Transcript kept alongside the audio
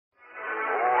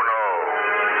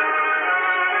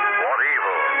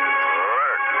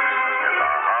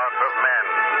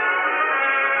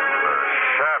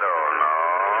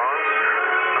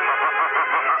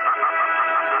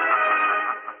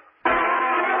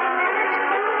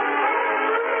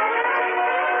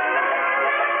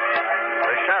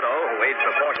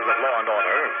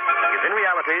in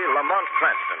reality Lamont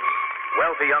Cranston,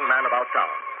 wealthy young man about town.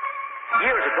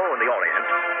 Years ago in the Orient,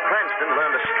 Cranston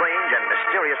learned a strange and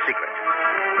mysterious secret.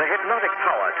 The hypnotic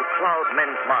power to cloud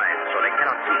men's minds so they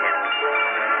cannot see him.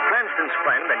 Cranston's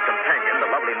friend and companion,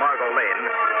 the lovely Margo Lane,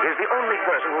 is the only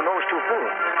person who knows to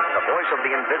whom the voice of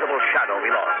the invisible shadow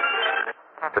belongs.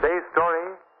 Today's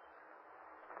story,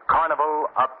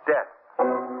 Carnival of Death.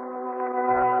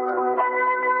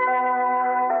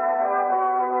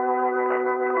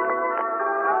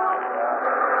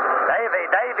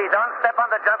 Davy, don't step on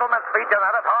the gentleman's feet. You're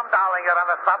not at home, darling. You're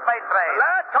on the subway train.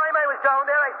 Last time I was down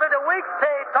there, I spent a week's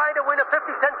pay trying to win a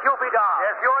 50-cent Cupid doll.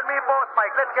 Yes, you and me both,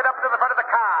 Mike. Let's get up to the front of the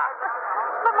car.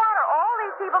 Lamont, are all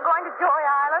these people going to Joy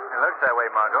Island? It looks that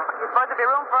way, Margot. You supposed to be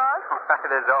room for us?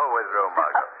 There's always room,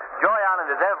 Margot. Joy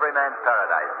Island is every man's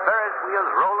paradise. Ferris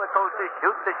wheels, roller coasters,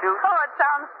 shoot the chute. Oh, it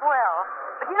sounds swell.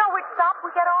 But you know which stop we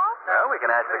get off? Well, we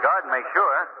can ask the guard and make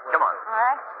sure. Come on. All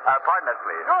right. Pardon us,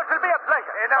 please. Oh, it'll be a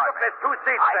pleasure. Hey, now, look, there's 2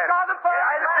 seats I there. saw them first.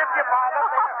 Yeah, I'll tip you, Father.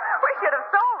 We should have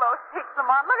sold those seats,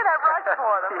 Lamont. Look at that rush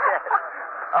for them. Yes.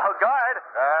 Oh, guard.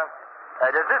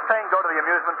 Does this train go to the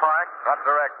amusement park? Not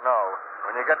direct, no.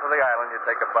 When you get to the island, you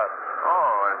take a bus.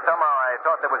 Oh, and somehow I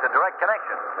thought there was a direct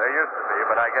connection. There used to be,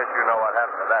 but I guess you know what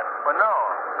happened to that. Well, no,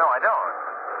 I don't.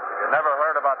 You never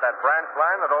heard about that branch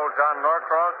line that old John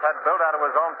Norcross had built out of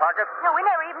his own pocket? No, we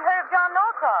never even heard of John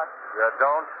Norcross. You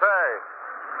don't say.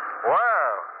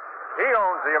 Well, he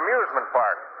owns the amusement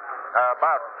park.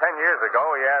 About 10 years ago,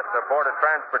 he asked the Board of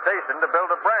Transportation to build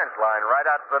a branch line right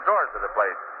out to the doors of the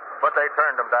place, but they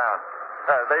turned him down.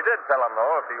 They did tell him,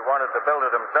 though, if he wanted to build it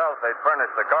himself, they'd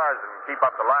furnish the cars and keep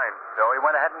up the line. So he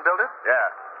went ahead and built it? Yeah.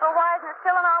 Well, why isn't it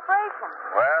still in operation?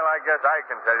 Well, I guess I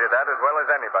can tell you that as well as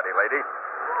anybody, lady.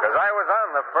 Because I was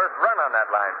on the first run on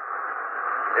that line.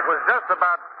 It was just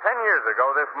about 10 years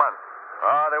ago this month.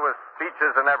 Oh, there was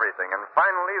speeches and everything. And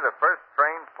finally, the first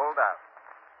train pulled out.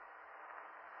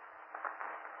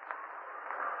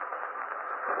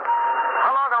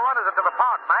 How long a run is it to the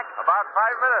park, Mac? About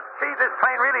 5 minutes. Gee, this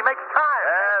train really makes time.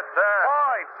 Yes, sir.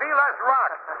 Boy, feel us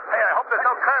rock. Hey, I hope there's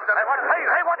no curves in it.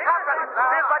 Hey, what's happening?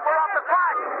 Feels like we're off the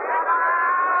track.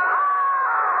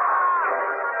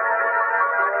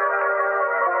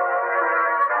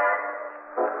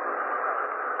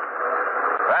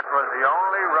 That was the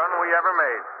only run we ever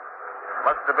made.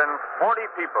 Must have been 40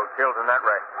 people killed in that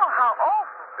wreck. Oh, how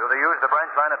awful. Do they use the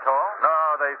branch line at all? No,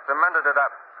 they cemented it up.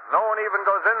 No one even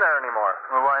goes in there anymore.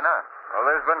 Well, why not? Well,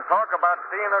 there's been talk about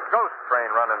seeing a ghost train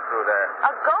running through there.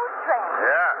 A ghost train?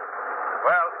 Yeah.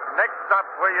 Well, next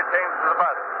stop's where you change to the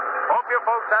bus. Hope you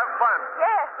folks have fun.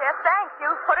 Yes, thank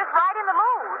you. Put us right in the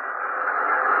mood.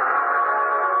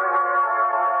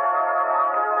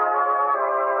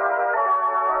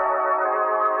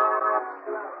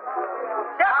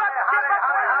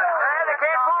 They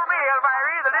can't fool me,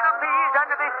 Elvira. The little peas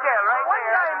under this shell right One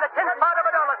there. time, the 10th part of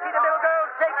a dollar. See the little girl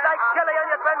shake like jelly on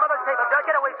your grandmother's table. Now,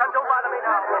 get away, son. Don't bother me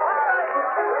now.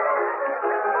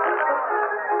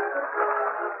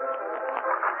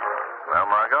 Well,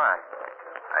 Margot,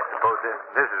 I suppose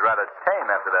this is rather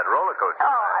tame after that roller coaster. Oh,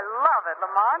 I love it,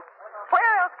 Lamont.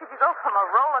 Where else could you go from a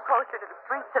roller coaster to the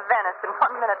streets of Venice in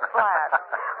 1 minute flat?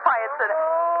 Why, it's a...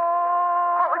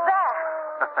 What was that?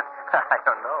 I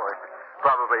don't know. It's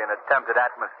probably an attempt at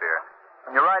atmosphere.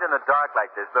 When you ride in the dark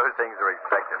like this, those things are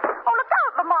expected. Oh, look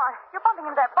out, Lamont. You're bumping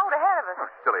into that boat ahead of us. Oh,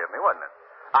 silly of me, wasn't it?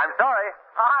 I'm sorry.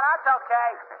 Oh, that's okay.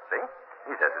 See?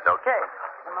 He says it's okay.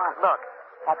 Lamont, look.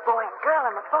 That boy and girl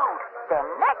in the boat. They're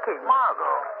naked.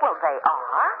 Margot. Well, they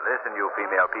are. Listen, you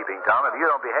female peeping Tom. If you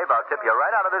don't behave, I'll tip you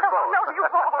right out of this boat. No, you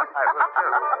won't. I will,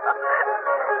 too.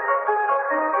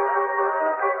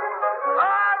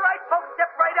 All right, folks,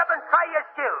 step right up and try your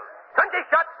skills. 20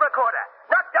 shots per quarter.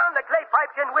 Knock down the clay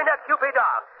pipes and win a Cupid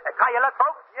doll. Try your luck,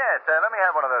 folks. Yes, let me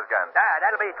have one of those guns.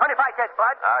 That'll be 25 cents,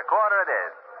 bud. A quarter it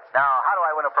is. Now, how do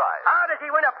I win a prize? How does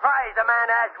he win a prize, the man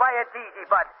asks? Why, it's easy,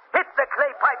 bud. Hit the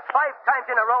clay pipes 5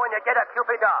 times in a row and you get a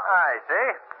Cupid doll. I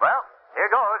see. Well, here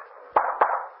goes.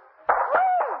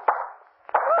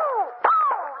 Oh,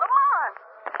 Lamont.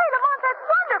 Hey, Lamont, that's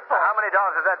wonderful. How many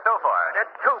dollars is that so far?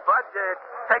 That's 2, bud.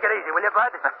 Take it easy, will you,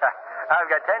 bud? I've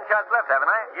got 10 shots left, haven't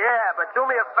I? Yeah, but do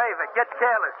me a favor. Get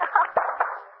careless. Hey.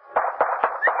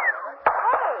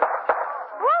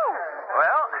 Woo.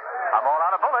 Well, I'm all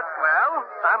out of bullets. Well,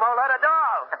 I'm all out of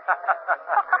doll.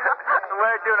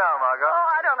 Where to now, Margot? Oh,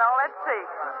 I don't know. Let's see.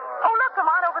 Oh, look,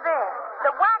 Lamont, over there.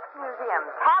 The Wax Museum.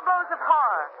 Tableaus of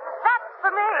horror. That's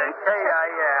for me. Hey,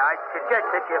 I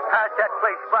suggest that you pass that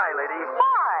place by, lady.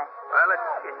 Why? Well,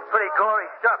 it's pretty gory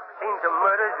stuff. Scenes of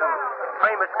murders and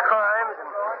famous crimes,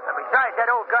 and besides, that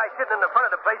old guy sitting in the front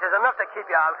of the place is enough to keep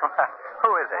you out.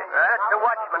 Who is he? That's the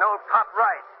watchman, old Pop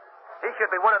Rice. He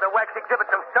should be one of the wax exhibits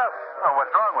himself. Oh,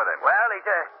 what's wrong with him? Well, he's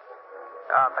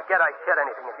forget I said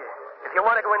anything. If you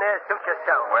want to go in there, suit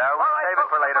yourself. Well, we'll save it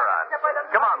for later on.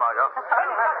 Come on, Margo.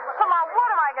 Come on, what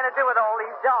am I going to do with all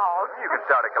these dolls? You can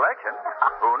start a collection.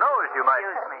 Who knows, you might...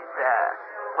 Excuse me, sir.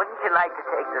 Wouldn't you like to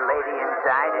take the lady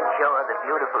inside and show her the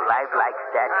beautiful lifelike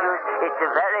statues? It's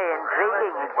a very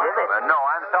intriguing exhibit. No,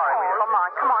 I'm sorry. Oh,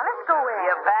 Lamont, come on, let's go in.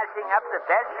 You're passing up the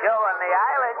best show on the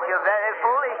island. You're very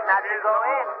foolish not to go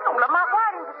in. Oh, Lamont, why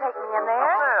didn't you take me in there?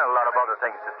 Well, a lot of other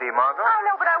things to see, Margo. I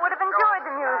know, but I would have enjoyed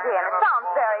the museum. It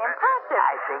sounds very impressive.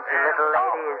 I think the little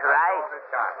lady is right.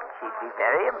 She'd be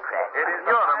very impressed.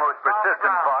 You're the most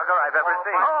persistent barker I've ever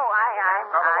seen. Oh,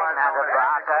 I'm not a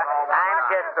barker. I'm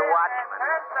just the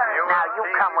watchman. Now, you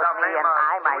come with me, and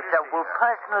I myself will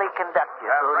personally conduct you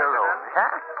through the rooms,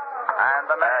 huh? And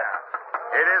the man.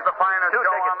 It is the finest show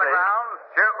on the ground.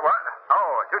 What?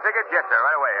 Oh, 2 tickets? Yes, sir,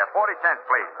 right away. 40 cents,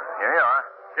 please. Here you are.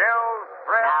 Chills,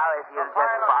 thrills. Now, if you'll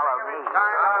just follow me.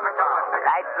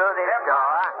 Right through this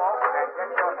door.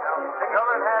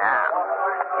 Now,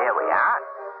 here we are.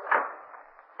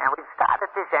 Now, we'll start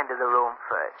at this end of the room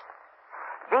first.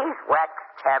 These wax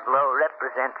tableaux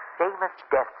represent famous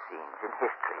death scenes in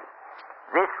history.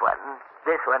 This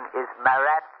one is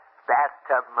Marat's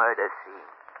bathtub murder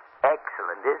scene.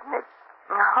 Excellent, isn't it?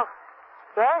 Oh,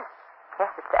 yes,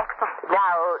 it's excellent.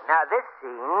 Now this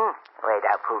scene... Wait,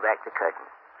 I'll pull back the curtain.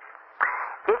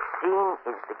 This scene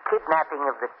is the kidnapping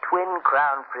of the twin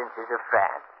crown princes of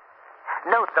France.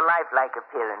 Note the lifelike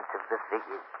appearance of the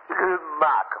figures.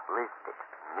 Remarkable, isn't it?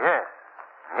 Yes.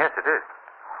 Yes, it is.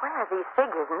 Where are these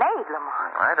figures made,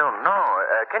 Lamont? I don't know.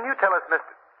 Can you tell us,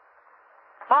 Mr...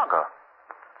 Margo.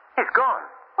 He's gone.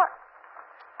 What?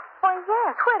 Why,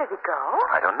 yes. Where did he go?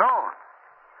 I don't know.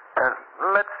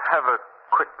 Let's have a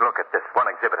quick look at this one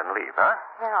exhibit and leave, huh?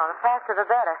 Yeah, the faster the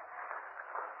better.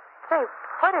 Say,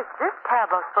 what is this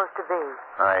tableau supposed to be?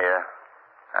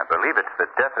 I believe it's the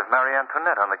death of Marie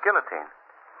Antoinette on the guillotine.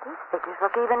 These figures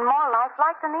look even more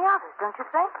lifelike than the others, don't you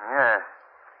think? Yes.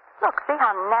 Look, see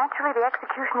how naturally the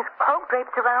executioner's cloak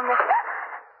drapes around this.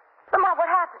 Lamont, what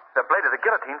happened? The blade of the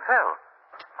guillotine fell.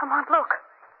 Lamont, look.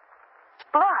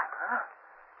 Blood. Huh?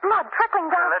 Blood trickling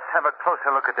down. Let's have a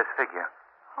closer look at this figure.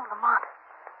 Oh, Lamont.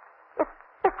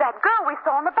 It's that girl we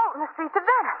saw on the boat in the streets of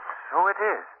Venice. So it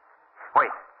is.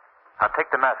 Wait. I'll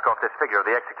take the mask off this figure of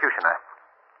the executioner.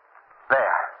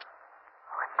 There.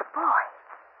 Oh, it's the boy.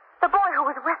 The boy who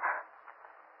was with her.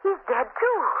 He's dead,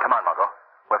 too. Come on, Margo.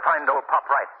 We'll find old Pop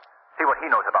Rice. See what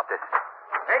he knows about this.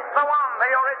 It's the one,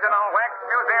 the original Wax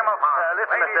Museum of Art.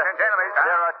 Listen, Ladies mister. and gentlemen.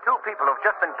 There are 2 people who've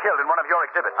just been killed in one of your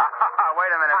exhibits.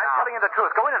 Wait a minute I'm now. telling you the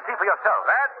truth. Go in and see for yourself.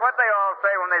 That's what they all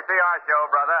say when they see our show,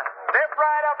 brother. Step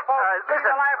right up, folks. See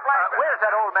Listen, the lifelike. where's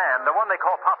that old man, the one they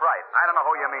call Pop Rice? I don't know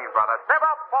who you mean, brother. Step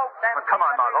up, folks. And Come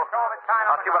on, Margo.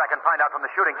 I'll see what I can find out from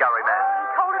the shooting gallery man. He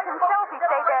told us himself he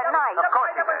stayed there at night. Of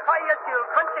course he did.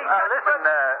 Listen,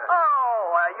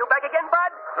 You back again,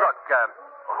 Bud? look,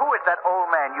 who is that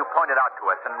old man you pointed out to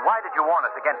us, and why did you warn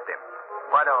us against him?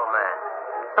 What old man?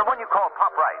 The one you call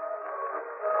Pop Rice.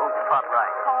 Who's Pop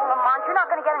Rice? Oh, Lamont, you're not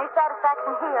going to get any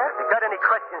satisfaction here. If you got any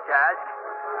questions to ask,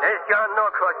 there's John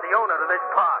Norcross, the owner of this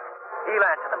park. He'll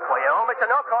answer them for you. Oh, Mr.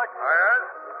 Norcross? Yes?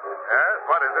 Yes?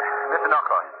 What is it? Mr.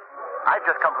 Norcross, I've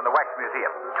just come from the Wax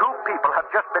Museum. 2 people have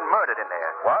just been murdered in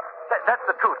there. What? That's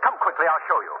the truth. Come quickly, I'll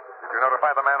show you. Did you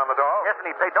notify the man on the door? Yes, and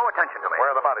he paid no attention to me.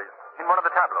 Where are the bodies? In one of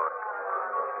the tableaus.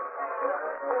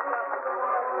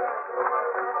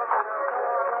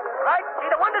 Right? See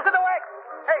the wonders of the wax?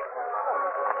 Hey.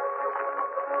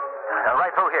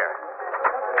 Right through here.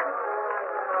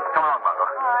 Come along, Margo.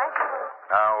 All right.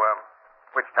 Now,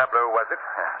 which tableau was it?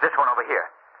 This one over here.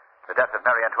 The death of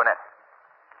Marie Antoinette.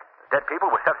 The dead people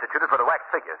were substituted for the wax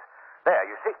figures. There,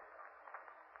 you see.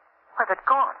 Why, they're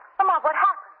gone. Lamont, what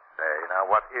happened? Say, now,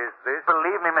 what is this?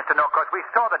 Believe me, Mr. Norcross, we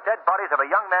saw the dead bodies of a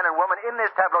young man and woman in this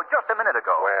tableau just a minute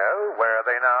ago. Well, where are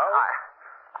they now?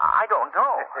 I don't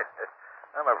know.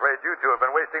 I'm afraid you 2 have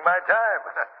been wasting my time.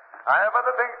 I have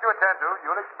other things to attend to.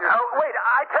 You'll excuse me. Wait,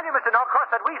 I tell you, Mr.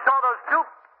 Norcross, that we saw those 2...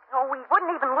 Oh, we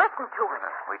wouldn't even listen to it.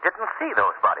 We didn't see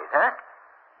those bodies, huh?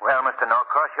 Well, Mr.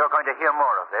 Norcross, you're going to hear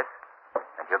more of this.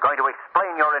 And you're going to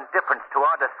explain your indifference to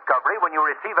our discovery when you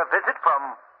receive a visit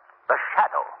from the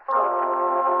Shadow.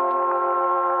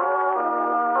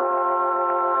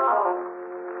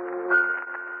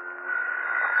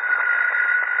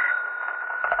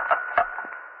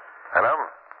 Hello?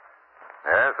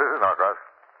 Yes, this is Norcross.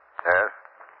 Yes.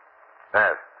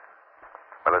 Yes.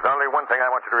 Well, there's only one thing I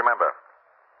want you to remember.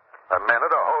 A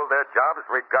minute, a whole hold their jobs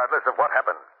regardless of what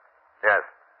happens. Yes.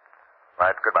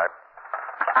 Right, goodbye.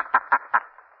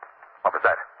 What was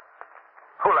that?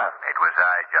 Who laughed? It was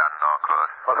I, John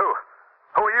Norcross. Well, who?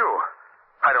 Who are you?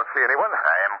 I don't see anyone.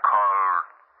 I am called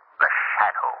the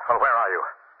Shadow. Well, where are you?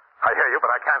 I hear you,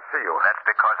 but I can't see you. That's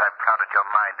because I've clouded your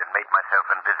mind and made myself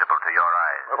invisible to your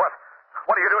eyes. What?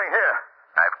 What are you doing here?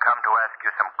 I've come to ask you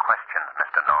some questions,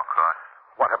 Mr. Norcross.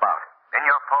 What about? In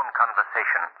your phone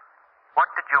conversation, what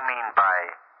did you mean by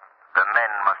the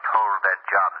men must hold their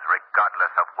jobs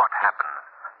regardless of what happens?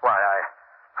 Why,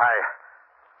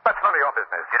 That's none of your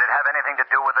business. Did it have anything to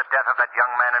do with the death of that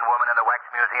young man and woman in the Wax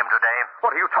Museum today?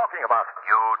 What are you talking about?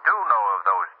 You do know of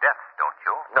those deaths, don't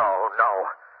you? No.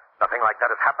 Nothing like that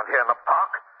has happened here in the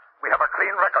park. We have a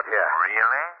clean record here.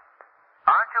 Really?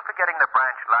 Aren't you forgetting the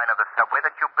branch line of the subway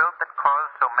that you built that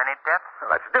caused so many deaths? Well,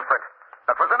 that's different.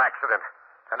 That was an accident.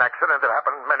 An accident that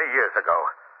happened many years ago.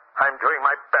 I'm doing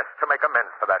my best to make amends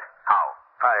for that. How?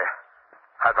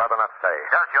 I'd rather not say.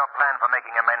 Does your plan for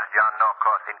making amends, John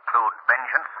Norcross, include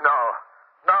vengeance? No.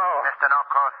 Mr.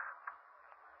 Norcross,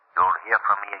 you'll hear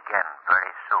from me again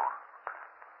very soon.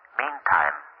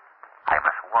 Meantime, I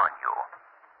must warn you.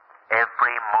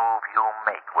 Every move you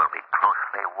make will be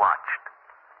closely watched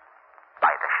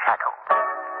by the Shadow.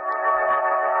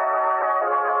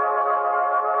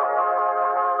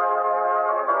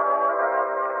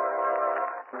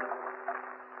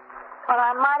 Well,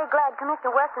 I'm mighty glad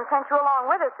Commissioner Weston sent you along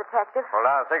with us, Detective. Well,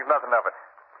 now, think nothing of it.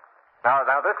 Now,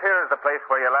 this here is the place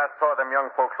where you last saw them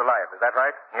young folks alive. Is that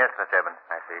right? Yes, Miss Evans.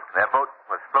 I see. Their boat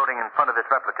was floating in front of this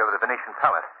replica of the Venetian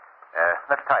Palace.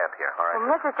 Let's tie up here. All right. And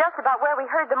this is just about where we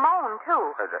heard the moan,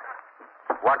 too.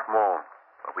 What moan?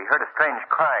 Well, we heard a strange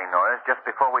crying noise just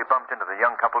before we bumped into the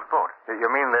young couple's boat. You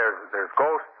mean there's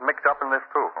ghosts mixed up in this,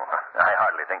 too? I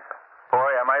hardly think so. Boy,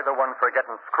 am I the one for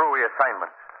getting screwy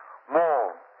assignments.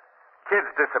 Moan. Kids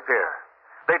disappear.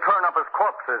 They turn up as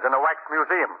corpses in a wax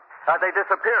museum. They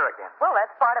disappear again. Well,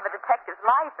 that's part of a detective's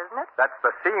life, isn't it? That's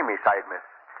the seamy side, miss.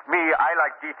 Me, I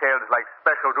like details like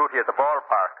special duty at the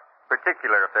ballpark.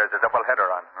 Particular if there's a doubleheader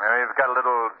on. Well, we've got a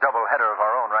little doubleheader of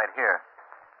our own right here.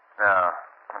 Now,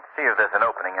 let's see if there's an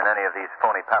opening in any of these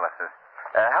phony palaces.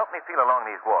 Help me feel along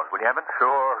these walls, will you, Evans?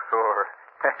 Sure.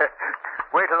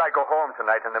 Wait till I go home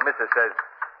tonight and the missus says,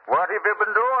 "What have you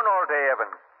been doing all day,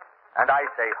 Evans?" And I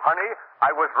say, "Honey,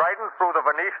 I was riding through the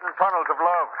Venetian tunnels of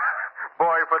love."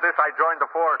 Boy, for this I joined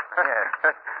the force.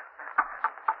 Yes.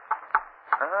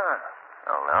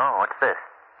 Oh, no. What's this?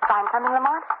 Find something,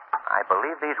 Lamont? I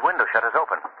believe these window shutters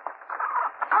open.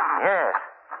 Yes.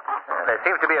 There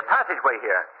seems to be a passageway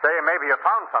here. Say, maybe you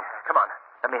found something. Come on.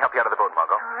 Let me help you out of the boat,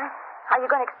 Margo. All right. Are you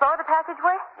going to explore the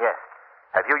passageway? Yes.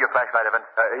 Have you your flashlight, Evans?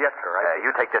 Yes, sir.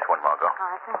 You take this one, Margo. All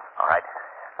right, sir. All right.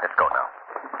 Let's go now.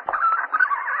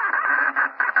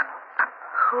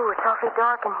 Ooh, it's awfully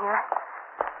dark in here.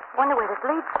 Wonder where this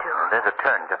leads to. There's a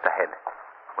turn just ahead.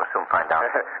 We'll soon find out.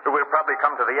 We'll probably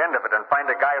come to the end of it and find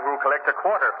a guy who'll collect a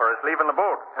quarter for us leaving the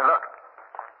boat. Look.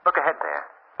 Look ahead there.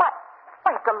 What?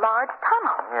 Why, it's a large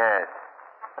tunnel. Yes.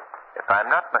 If I'm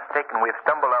not mistaken, we've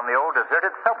stumbled on the old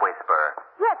deserted subway spur.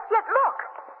 Yes, look.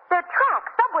 They're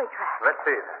tracks, subway tracks. Let's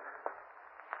see.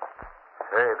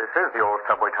 Hey, this is the old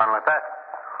subway tunnel at that.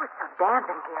 Oh, it's so damp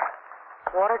in here.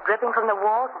 Water dripping from the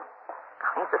walls.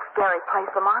 Golly, it's a scary place,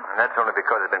 Lamont. And that's only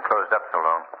because it's been closed up so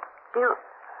long. Do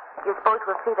you suppose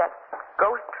we'll see that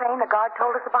ghost train the guard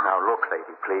told us about? Now, look,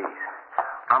 lady, please.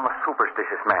 I'm a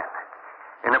superstitious man.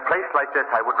 In a place like this,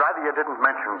 I would rather you didn't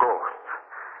mention ghosts.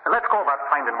 And let's go about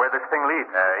finding where this thing leads.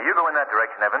 You go in that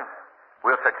direction, Evans.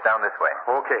 We'll search down this way.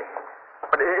 Okay.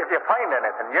 But if you find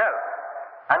anything, yell.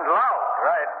 And loud.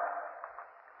 Right.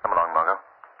 Come along, Margo.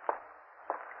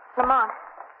 Lamont,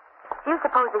 do you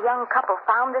suppose the young couple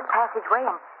found this passageway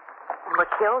and were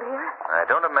killed here? I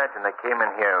don't imagine they came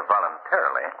in here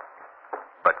voluntarily.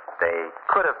 But they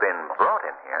could have been brought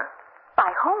in here. By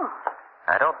whom?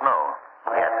 I don't know.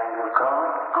 Where are you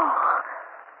going? Oh,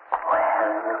 Where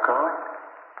are you going?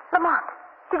 Lamont,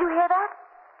 did you hear that?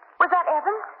 Was that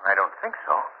Evans? I don't think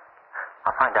so.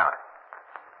 I'll find out.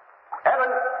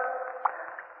 Evans!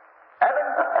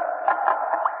 Evans!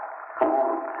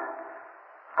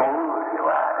 Fools you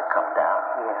are to come down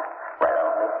here. Well,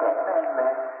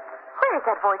 miss. Where is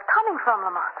that voice coming from,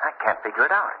 Lamont? I can't figure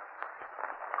it out.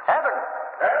 Evans!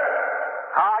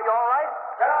 Are you all right?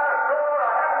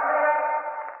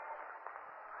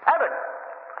 Evans!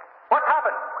 What's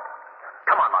happened?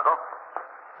 Come on, Margo.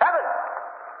 Evans!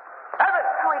 Evans!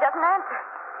 Oh, he doesn't answer.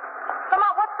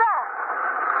 Lamont, what's that?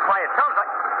 Why, it sounds like...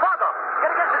 Margo!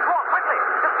 Get against this wall, quickly!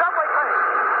 The subway train!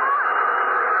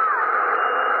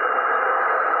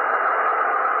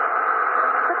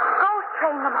 The ghost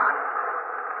train, Lamont.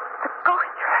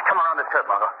 this curve,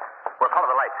 Margo. We'll follow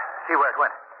the lights. See where it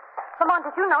went. Lamont,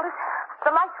 did you notice?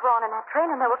 The lights were on in that train,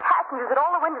 and there were passengers at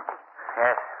all the windows.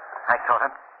 Yes, I saw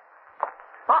them.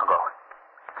 Margo,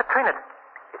 the train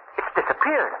it's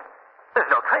disappeared. There's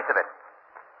no trace of it.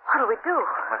 What do we do?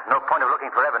 There's no point of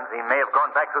looking for Evans. He may have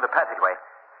gone back through the passageway.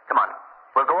 Come on.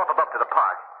 We'll go up above to the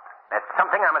park. There's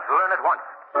something I must learn at once.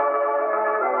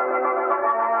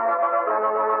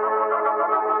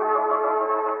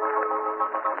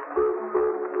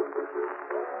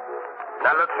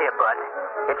 Now, look here, Bud.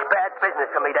 It's bad business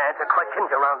for me to answer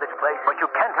questions around this place. But you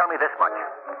can tell me this much.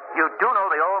 You do know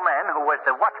the old man who was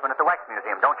the watchman at the Wax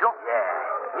Museum, don't you?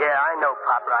 Yeah, I know,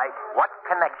 Pop, right? What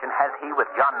connection has he with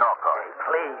John Norcross? Hey,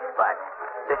 please, Bud.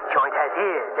 This joint has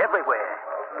ears everywhere.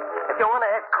 If you want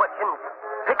to ask questions,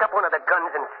 pick up one of the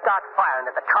guns and start firing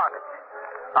at the targets.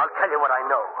 I'll tell you what I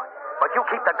know. But you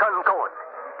keep the gun going.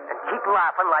 And keep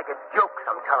laughing like it's jokes,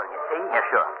 I'm telling you, see? Yeah,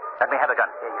 sure. Let me have the gun.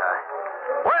 Here you are.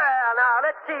 Well, now,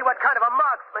 let's see what kind of a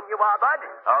marksman you are, Bud.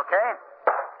 Okay.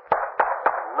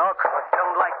 Norcross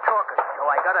don't like talking, so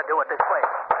I gotta do it this way.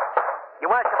 You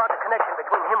asked about the connection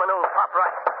between him and old Pop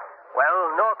Wright. Well,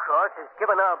 Norcross has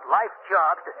given out life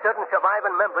jobs to certain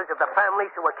surviving members of the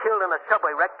families who were killed in a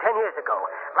subway wreck 10 years ago.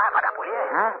 Laugh it up, will you?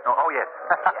 Oh, yes.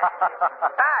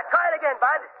 Try it again,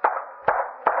 Bud.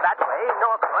 That way,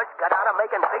 Norcross got out of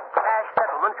making big cash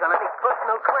settlements on any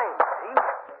personal claims, see?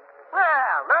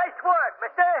 Well, nice work,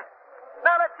 mister.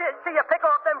 Now let's see you pick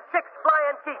off them 6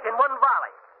 flying geese in one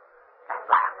volley.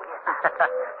 Laugh, will you?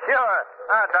 Sure.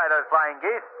 I'll try those flying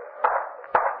geese.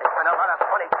 There's been a lot of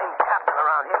funny things happening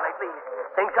around here lately.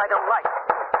 Things I don't like.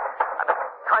 I've been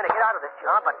trying to get out of this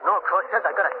job, but Norcross says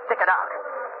I gotta stick it out.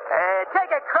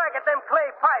 Take a crack at them clay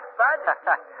pipes, Bud.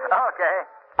 Okay.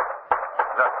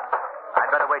 Look,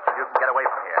 I'd better wait till you can get away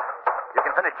from here. You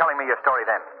can finish telling me your story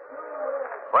then.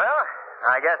 Well,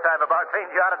 I guess I've about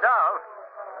cleaned you out of dolls.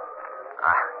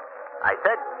 I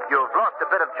said you've lost a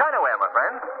bit of chinaware, my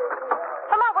friend.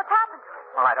 Lamont, what's happened?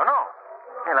 Well, I don't know.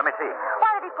 Here, let me see. Why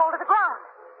did he fall to the ground?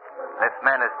 This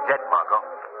man is dead, Margo.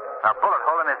 A bullet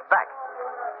hole in his back.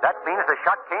 That means the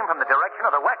shot came from the direction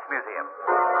of the Wax Museum.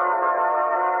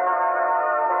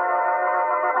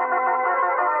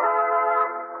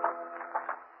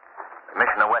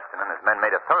 Commissioner Weston and his men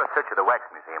made a thorough search of the Wax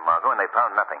Museum, Margo, and they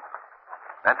found nothing.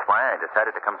 That's why I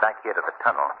decided to come back here to the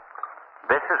tunnel.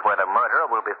 This is where the murderer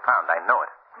will be found. I know it.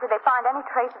 Did they find any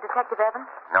trace of Detective Evans?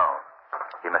 No.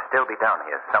 He must still be down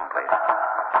here someplace.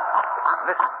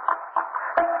 Listen.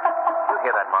 You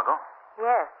hear that, Margo?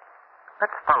 Yes.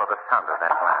 Let's follow the sound of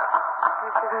that laugh.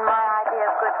 This isn't my idea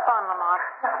of good fun, Lamont.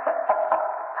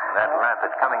 That laugh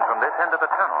is coming from this end of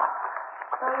the tunnel.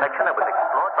 The section that was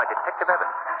explored by Detective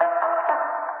Evans.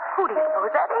 Who do you suppose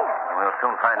that is? We'll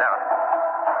soon find out.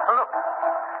 Oh, look.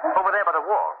 Over there by the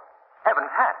wall.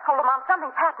 Evans' hat. Oh, Lamont,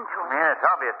 something's happened to him. Yes,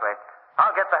 obviously.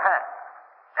 I'll get the hat.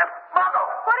 Margo!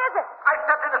 What is it? I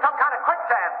stepped into some kind of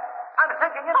quicksand. I'm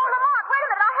sinking in. Oh, Lamont, wait a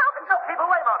minute. I'll help you. No, keep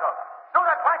away, Margo. Throw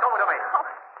that plank over to me. Oh,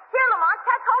 here, Lamont.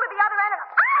 Catch hold of the other end and...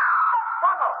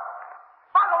 Margo!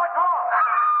 Margo, what's wrong?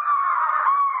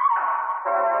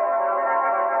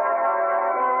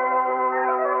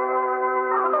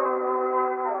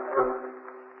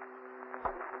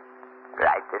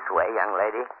 Right this way, young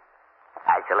lady.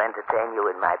 I shall entertain you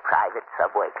in my private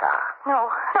subway car. No,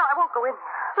 I won't go in.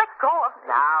 Let go of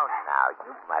me. Now,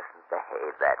 you mustn't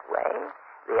behave that way.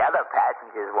 The other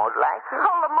passengers won't like you.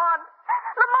 Oh, Lamont.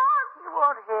 Lamont! He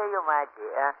won't hear you, my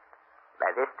dear. By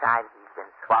this time, he's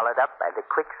been swallowed up by the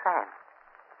quicksand.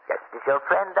 Just as your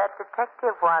friend, that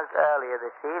detective, was earlier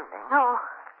this evening. No,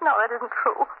 that isn't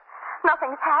true.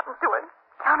 Nothing's happened to him.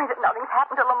 Tell me that nothing's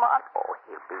happened to Lamont. Oh,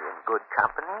 he'll be in good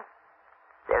company.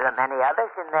 There are many others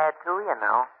in there, too, you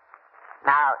know.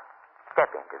 Now,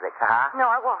 step into the car. No,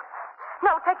 I won't.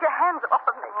 No, take your hands off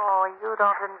of me. Oh, you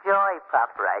don't enjoy Pop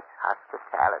Wright's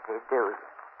hospitality, do you?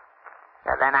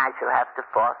 Now, then I shall have to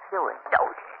force you in. Oh,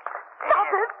 Stop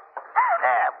it.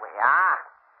 there we are.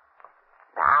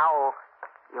 Now,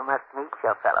 you must meet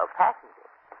your fellow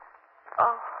passengers.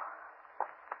 Oh,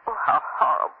 how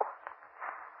horrible.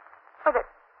 But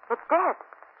it's dead.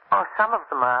 Oh, some of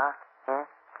them are, yes.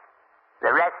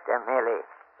 The rest are merely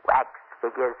wax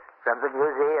figures from the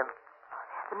museum.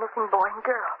 The missing boy and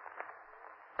girl.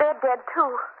 They're dead,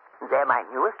 too. They're my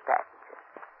newest passengers.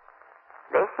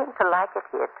 They seem to like it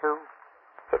here, too,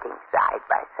 sitting side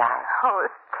by side. Oh,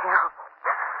 it's terrible.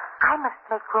 I must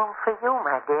make room for you,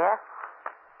 my dear.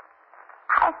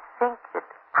 I think that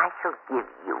I shall give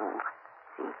you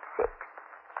seat 6.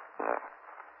 Yes.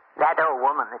 That old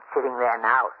woman that's sitting there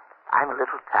now, I'm a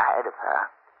little tired of her.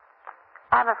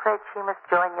 I'm afraid she must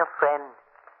join your friend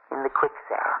in the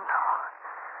quicksand.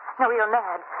 Oh, No, you're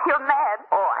mad. You're mad.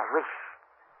 Oh, I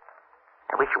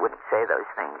wish you wouldn't say those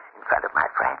things in front of my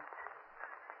friends.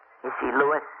 You see,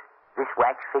 Louis, this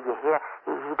wax figure here,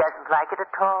 he doesn't like it at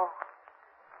all.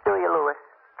 Do you, Louis?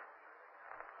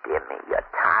 Dear me, your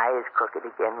tie is crooked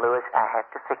again, Louis. I have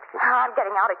to fix it. I'm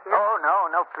getting out of here. Oh,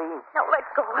 no, please. No, let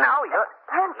go. No, you're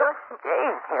You're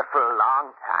staying here for a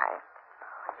long time.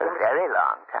 A very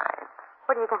long time.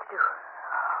 What are you going to do?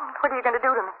 What are you going to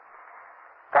do to me?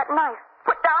 That knife.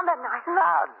 Put down that knife.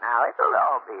 Now, it'll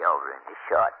all be over in a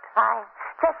short time.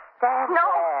 Just stand No.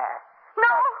 there. No.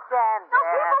 Just stand No,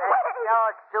 there. keep away. No,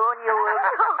 soon you will.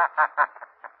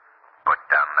 Put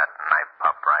down that knife,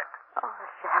 upright. Oh, the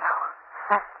shadow.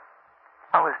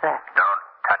 What was that? Don't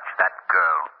touch that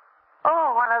girl.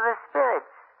 Oh, one of the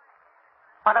spirits.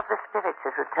 One of the spirits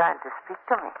has returned to speak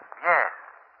to me.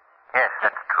 Yes,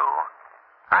 that's true.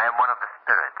 I am one of the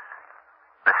spirits.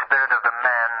 The spirit of the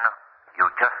man you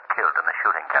just killed in the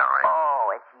shooting gallery.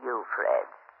 Oh, it's you, Fred.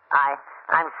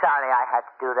 I'm sorry I had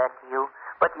to do that to you,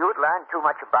 but you'd learned too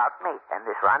much about me and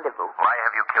this rendezvous. Why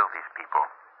have you killed these people?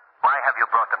 Why have you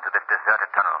brought them to this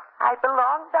deserted tunnel? I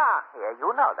belong down here.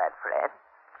 You know that, Fred.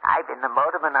 I've been the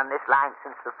motorman on this line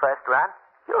since the first run.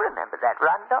 You remember that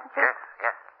run, don't you?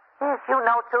 Yes. Yes, you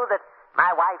know, too, that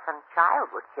my wife and child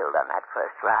were killed on that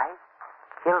first ride.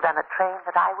 Killed on a train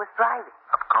that I was driving.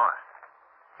 Of course.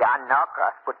 John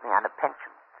Norcross put me on a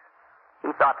pension. He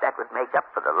thought that would make up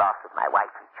for the loss of my wife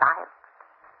and child.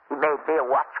 He made me a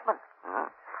watchman.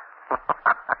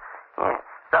 Yeah,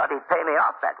 thought he'd pay me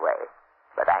off that way.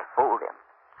 But I fooled him.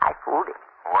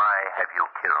 Why have you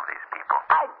killed these people?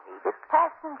 I needed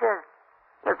passengers.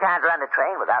 You can't run a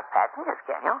train without passengers,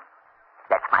 can you?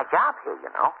 That's my job here,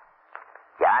 you know.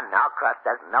 John Norcross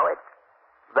doesn't know it,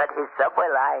 but his subway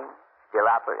line still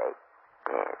operates.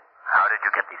 Yes. How did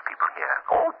you get these people here?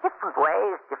 Oh, different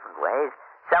ways.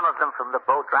 Some of them from the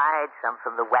boat ride, some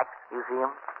from the wax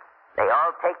museum. They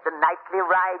all take the nightly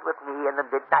ride with me in the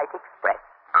Midnight Express.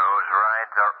 Those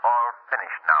rides are all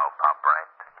finished now, Popright.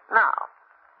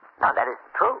 No, that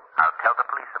isn't true. I'll tell the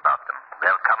police about them.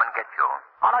 They'll come and get you.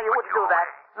 Oh, no, you wouldn't do that.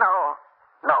 No,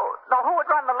 who would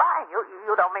run the line?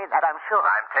 You don't mean that, I'm sure.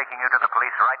 I'm taking you to the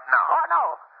police right now. Oh,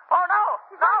 no.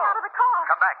 He's running out of the car.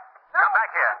 Come back. No. Come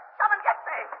back here. Come and get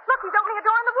me. Look, he's opening a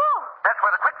door in the wall. That's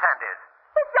where the quicksand is.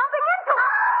 He's jumping into it.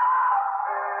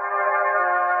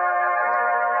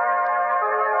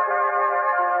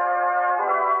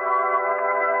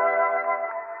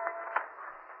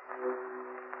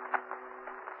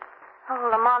 Oh,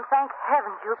 Lamont, thank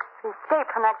heavens you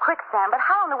escaped from that quicksand. But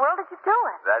how in the world did you do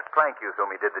it? That plank you threw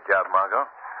me did the job, Margo.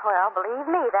 Well, believe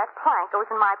me, that plank goes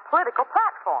in my political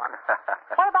platform.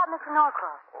 What about Mr.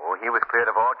 Norcross? Oh, he was cleared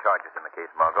of all charges in the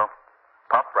case, Margo.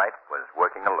 Popright was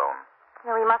working alone.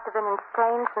 You know, he must have been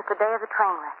insane since the day of the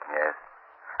train wreck. Yes.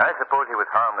 I suppose he was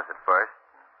harmless at first.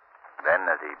 Then,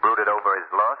 as he brooded over his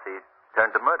loss, he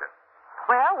turned to murder.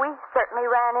 Well, we certainly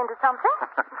ran into something.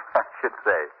 I should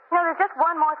say. You know, there's just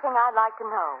one more thing I'd like to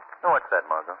know. What's that,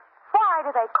 Margo? Why do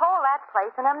they call that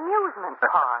place an amusement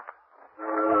park?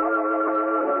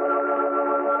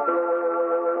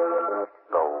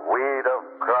 The weed of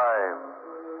crime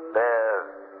bears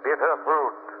bitter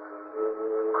fruit.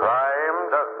 Crime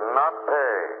does not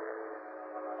pay.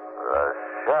 The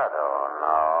shadow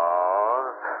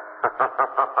knows.